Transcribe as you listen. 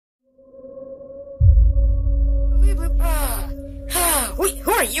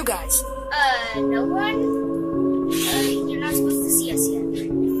are you guys? No one? You're not supposed to see us yet.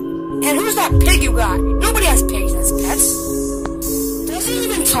 And who's that pig you got? Nobody has pigs as pets. Does he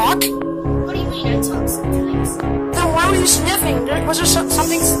even talk? What do you mean I talk sometimes? Then why were you sniffing? Was there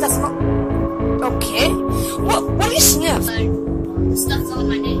something that's not... Okay. What do you sniff? Stuff's on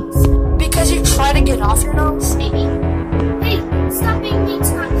my nose. Because you try to get off your nose? Maybe. Hey, stop being mean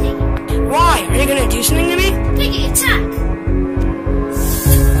to my piggy. Why? Are you gonna do something to me? Piggy, attack!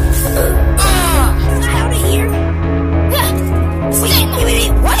 Get out of here!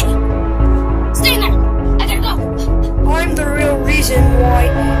 Wait, what? Stay there! I gotta go! I'm the real reason why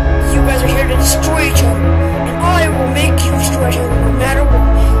you guys are here to destroy each other. And I will make you destroy each other no matter what.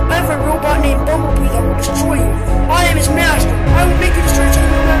 I have a robot named Bumblebee that will destroy you. I am his master. I will make you destroy each other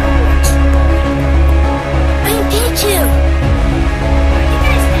no matter what. I beat you! Are you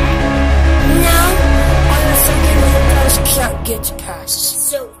guys dead? Now, I'm thinking that the best cat gets past.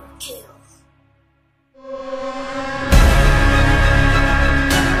 So kill.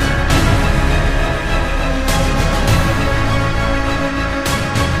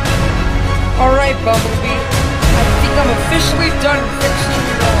 Alright, Bumblebee. I think I'm officially done fixing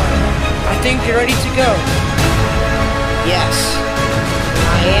your arm. I think you're ready to go. Yes,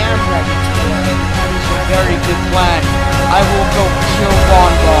 I am ready to go. That is a very good plan. I will go kill Bon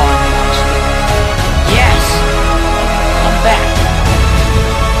Bon next. Yes! I'm back.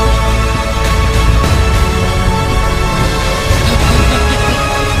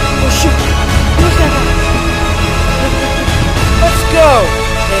 Oh shoot! Who's that? Let's go!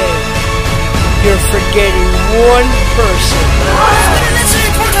 Hey. You're forgetting one person. That's very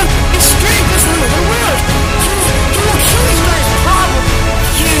important. It's straight. This is another world. You will kill each other.